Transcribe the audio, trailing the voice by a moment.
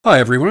Hi,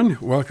 everyone.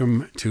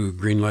 Welcome to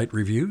Greenlight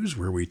Reviews,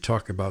 where we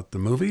talk about the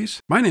movies.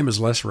 My name is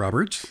Les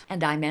Roberts.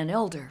 And I'm Ann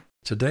Elder.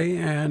 Today,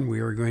 Ann, we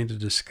are going to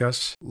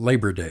discuss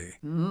Labor Day.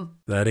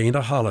 That ain't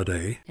a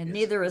holiday. And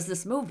neither is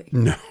this movie.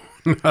 No,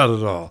 not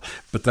at all.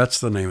 But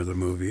that's the name of the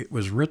movie. It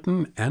was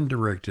written and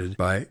directed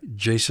by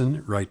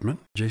Jason Reitman.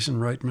 Jason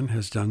Reitman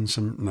has done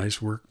some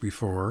nice work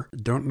before.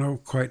 Don't know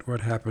quite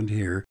what happened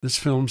here. This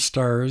film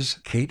stars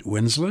Kate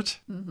Winslet.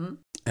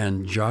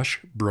 And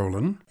Josh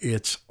Brolin.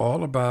 It's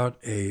all about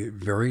a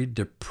very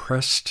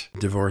depressed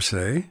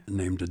divorcee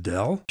named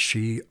Adele.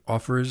 She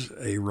offers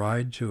a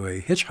ride to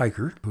a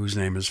hitchhiker whose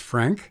name is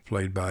Frank,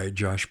 played by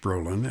Josh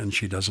Brolin, and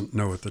she doesn't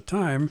know at the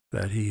time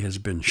that he has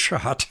been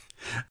shot.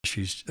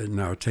 She's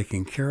now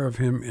taking care of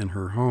him in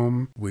her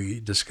home. We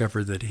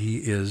discover that he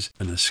is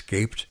an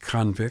escaped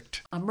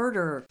convict. A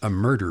murderer. A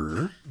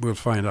murderer. We'll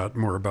find out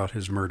more about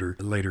his murder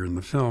later in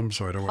the film,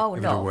 so I don't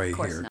give it away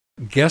here.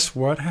 Guess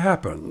what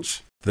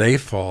happens? They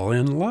fall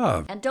in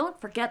love. And don't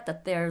forget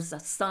that there's a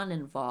son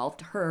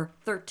involved, her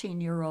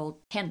 13-year-old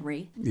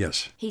Henry.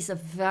 Yes. He's a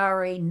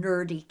very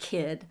nerdy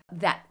kid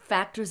that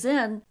factors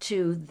in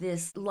to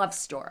this love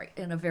story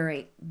in a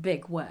very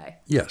big way.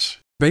 Yes.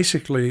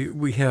 Basically,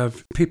 we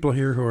have people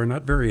here who are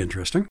not very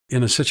interesting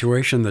in a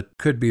situation that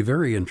could be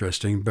very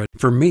interesting, but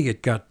for me,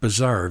 it got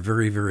bizarre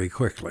very, very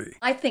quickly.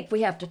 I think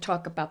we have to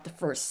talk about the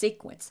first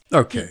sequence.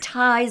 Okay. He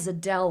ties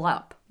Adele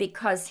up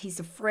because he's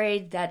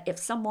afraid that if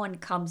someone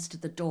comes to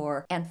the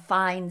door and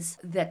finds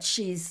that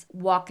she's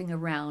walking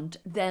around,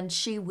 then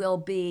she will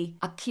be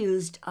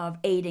accused of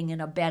aiding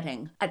and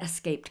abetting an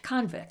escaped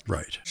convict.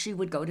 Right. She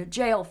would go to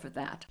jail for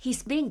that.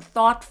 He's being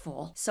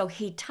thoughtful, so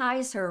he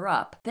ties her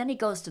up. Then he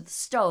goes to the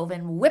stove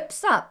and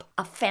whips up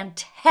a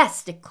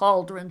fantastic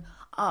cauldron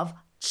of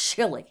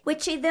chili,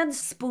 which he then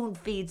spoon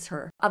feeds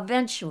her.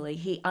 Eventually,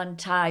 he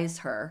unties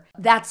her.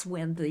 That's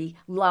when the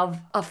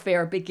love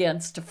affair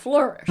begins to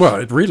flourish. Well,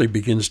 it really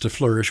begins to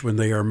flourish when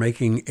they are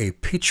making a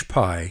peach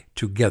pie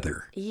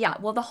together. Yeah,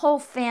 well, the whole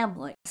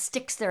family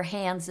sticks their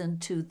hands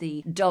into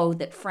the dough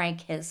that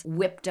Frank has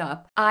whipped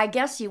up. I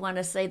guess you want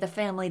to say the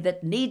family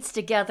that needs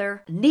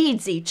together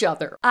needs each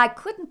other. I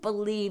couldn't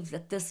believe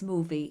that this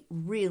movie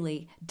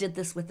really did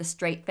this with a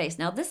straight face.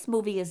 Now, this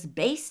movie is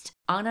based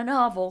on a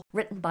novel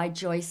written by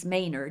Joyce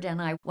Maynard,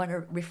 and I want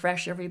to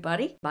refresh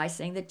everybody by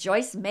saying that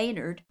Joyce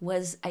Maynard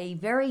was a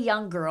very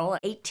young girl,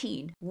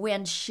 18,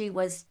 when she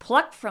was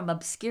plucked from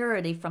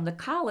obscurity from the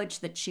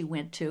college that she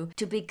went to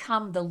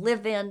become the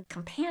live-in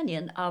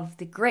companion of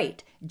the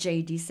great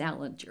J.D.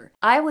 Salinger.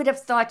 I would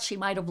have thought she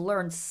might have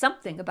learned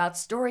something about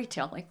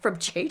storytelling from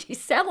J.D.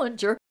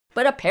 Salinger,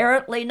 but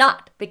apparently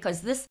not,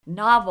 because this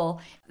novel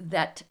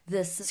that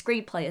this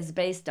screenplay is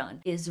based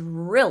on is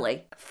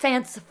really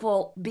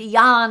fanciful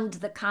beyond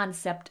the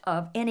concept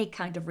of any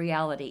kind of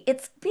reality.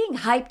 It's being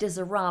hyped as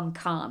a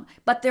rom-com,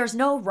 but there's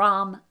no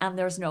rom and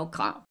there's no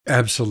com.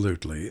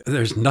 Absolutely.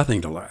 There's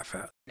nothing to laugh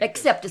at.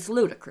 Except it's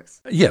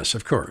ludicrous. Yes,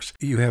 of course.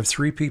 You have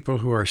three people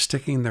who are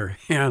sticking their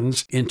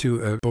hands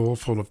into a bowl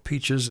full of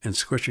peaches and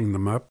squishing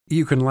them up.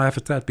 You can laugh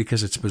at that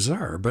because it's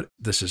bizarre, but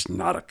this is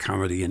not a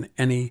comedy in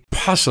any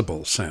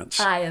possible sense.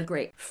 I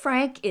agree.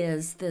 Frank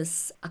is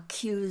this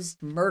accused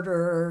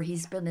murderer.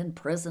 He's been in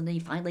prison. He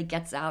finally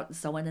gets out and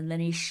so on, and then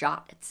he's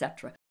shot,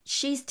 etc.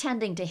 She's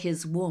tending to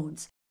his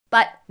wounds.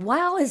 But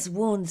while his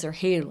wounds are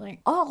healing,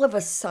 all of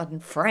a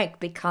sudden Frank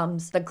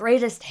becomes the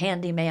greatest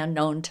handyman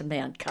known to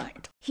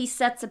mankind. He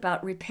sets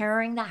about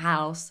repairing the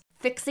house,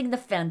 fixing the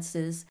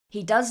fences.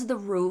 He does the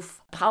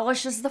roof,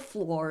 polishes the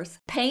floors,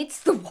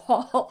 paints the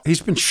wall.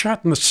 He's been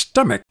shot in the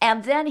stomach.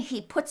 And then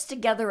he puts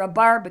together a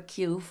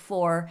barbecue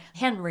for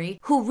Henry,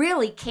 who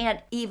really can't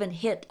even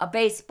hit a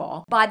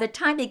baseball. By the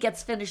time he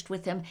gets finished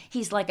with him,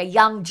 he's like a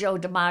young Joe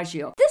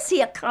DiMaggio. This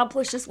he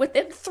accomplishes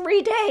within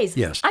 3 days.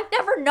 Yes. I've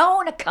never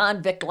known a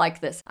convict like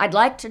this. I'd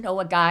like to know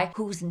a guy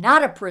who's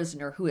not a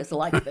prisoner who is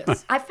like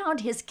this. I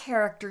found his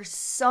character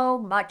so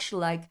much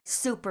like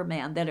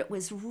Superman that it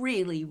was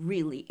really,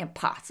 really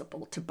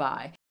impossible to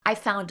buy. I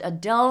found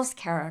Adele's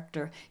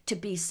character to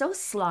be so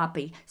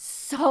sloppy,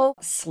 so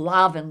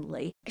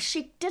slovenly.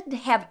 She didn't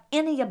have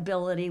any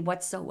ability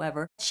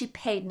whatsoever. She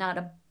paid not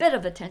a bit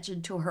of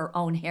attention to her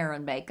own hair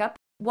and makeup.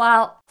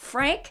 While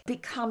Frank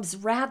becomes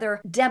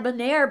rather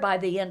debonair by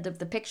the end of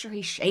the picture,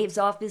 he shaves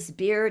off his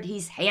beard,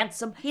 he's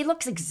handsome, he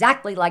looks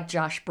exactly like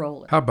Josh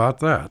Brolin. How about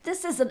that?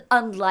 This is an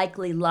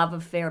unlikely love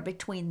affair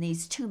between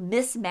these two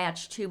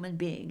mismatched human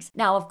beings.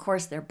 Now, of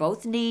course, they're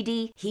both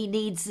needy. He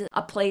needs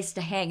a place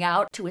to hang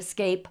out to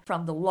escape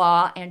from the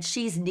law, and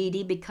she's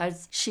needy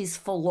because she's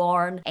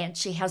forlorn and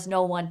she has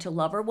no one to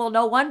love her. Well,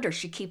 no wonder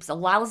she keeps a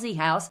lousy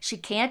house. She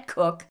can't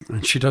cook.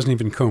 And she doesn't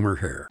even comb her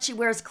hair. She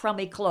wears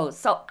crummy clothes.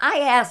 So I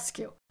ask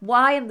you,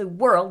 why in the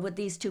world would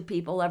these two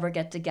people ever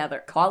get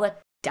together? Call it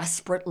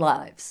desperate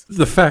lives.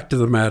 The fact of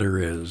the matter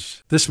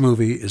is, this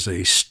movie is a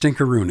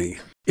stinkeroony.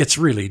 It's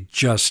really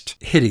just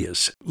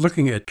hideous.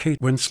 Looking at Kate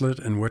Winslet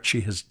and what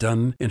she has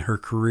done in her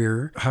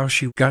career, how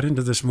she got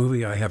into this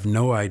movie, I have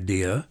no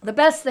idea. The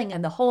best thing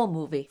in the whole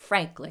movie,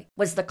 frankly,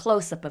 was the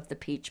close-up of the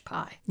peach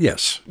pie.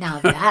 Yes. Now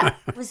that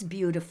was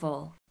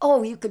beautiful.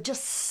 Oh, you could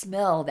just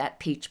smell that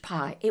peach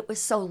pie. It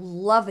was so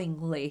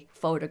lovingly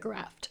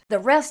photographed. The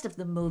rest of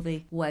the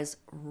movie was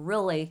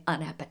really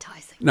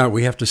unappetizing. Now,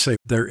 we have to say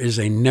there is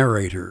a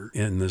narrator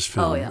in this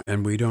film, Oh, yeah.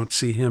 and we don't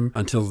see him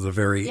until the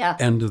very Yeah.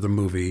 end of the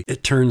movie.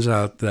 It turns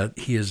out that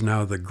he is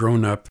now the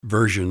grown-up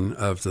version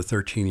of the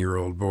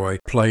 13-year-old boy,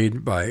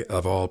 played by,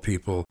 of all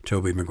people,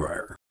 Tobey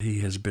Maguire.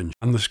 He has been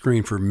on the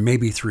screen for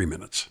maybe 3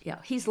 minutes. Yeah,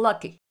 he's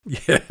lucky.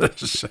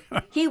 Yes.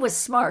 He was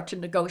smart to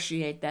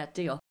negotiate that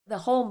deal. The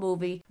whole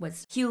movie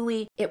was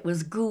huey, it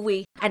was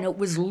gooey, and it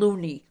was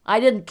loony. I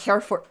didn't care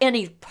for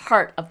any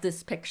part of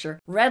this picture.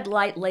 Red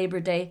light Labor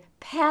Day,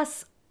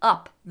 pass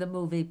up the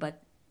movie,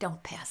 but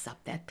don't pass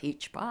up that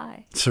peach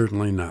pie.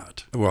 Certainly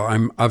not. Well,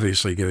 I'm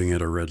obviously giving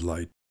it a red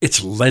light.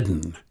 It's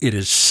leaden. It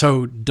is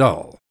so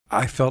dull.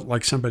 I felt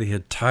like somebody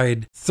had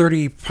tied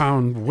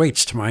 30-pound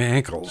weights to my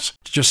ankles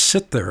to just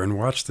sit there and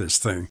watch this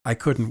thing. I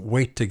couldn't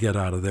wait to get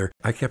out of there.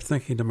 I kept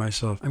thinking to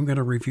myself, I'm going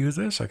to review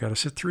this. I got to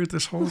sit through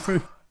this whole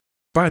thing.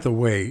 By the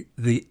way,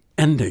 the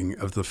ending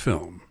of the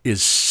film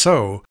is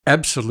so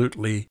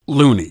absolutely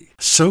loony,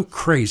 so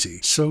crazy,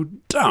 so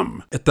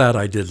dumb. At that,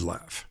 I did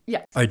laugh.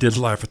 Yeah. I did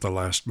laugh at the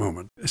last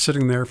moment.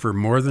 Sitting there for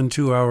more than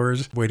 2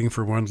 hours, waiting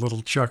for one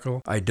little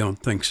chuckle? I don't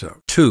think so.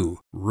 2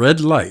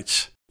 red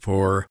lights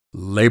for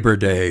Labor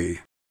Day.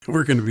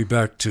 We're going to be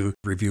back to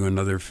review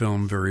another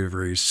film very,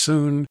 very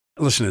soon.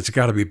 Listen, it's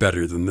got to be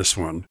better than this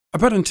one.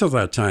 But until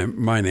that time,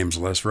 my name's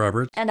Les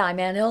Roberts. And I'm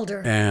Ann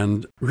Elder.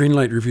 And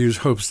Greenlight Reviews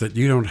hopes that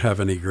you don't have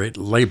any great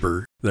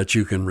labor, that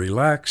you can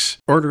relax,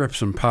 order up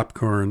some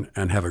popcorn,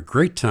 and have a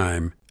great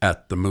time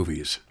at the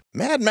movies.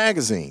 Mad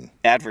Magazine.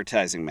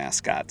 Advertising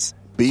mascots.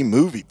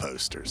 B-movie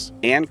posters.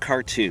 And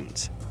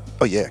cartoons.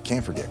 Oh yeah,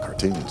 can't forget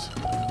cartoons.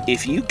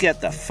 If you get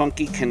the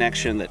funky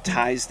connection that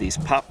ties these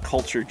pop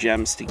culture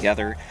gems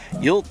together,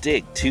 you'll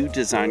dig Two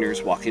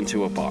Designers Walk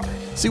Into a Bar.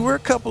 See, we're a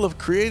couple of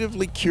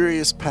creatively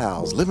curious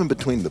pals living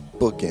between the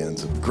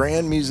bookends of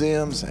grand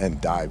museums and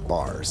dive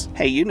bars.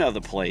 Hey, you know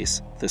the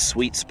place, the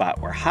sweet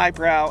spot where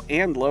highbrow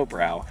and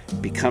lowbrow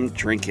become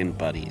drinking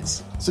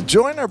buddies. So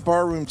join our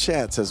barroom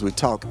chats as we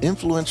talk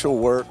influential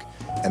work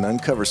and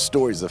uncover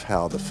stories of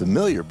how the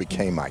familiar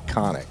became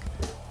iconic.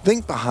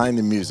 Think behind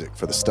the music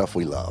for the stuff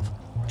we love.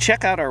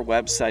 Check out our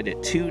website at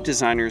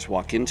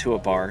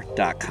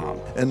twodesignerswalkintoabar.com.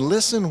 And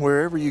listen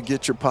wherever you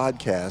get your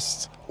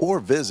podcasts or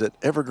visit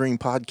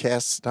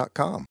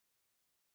evergreenpodcasts.com.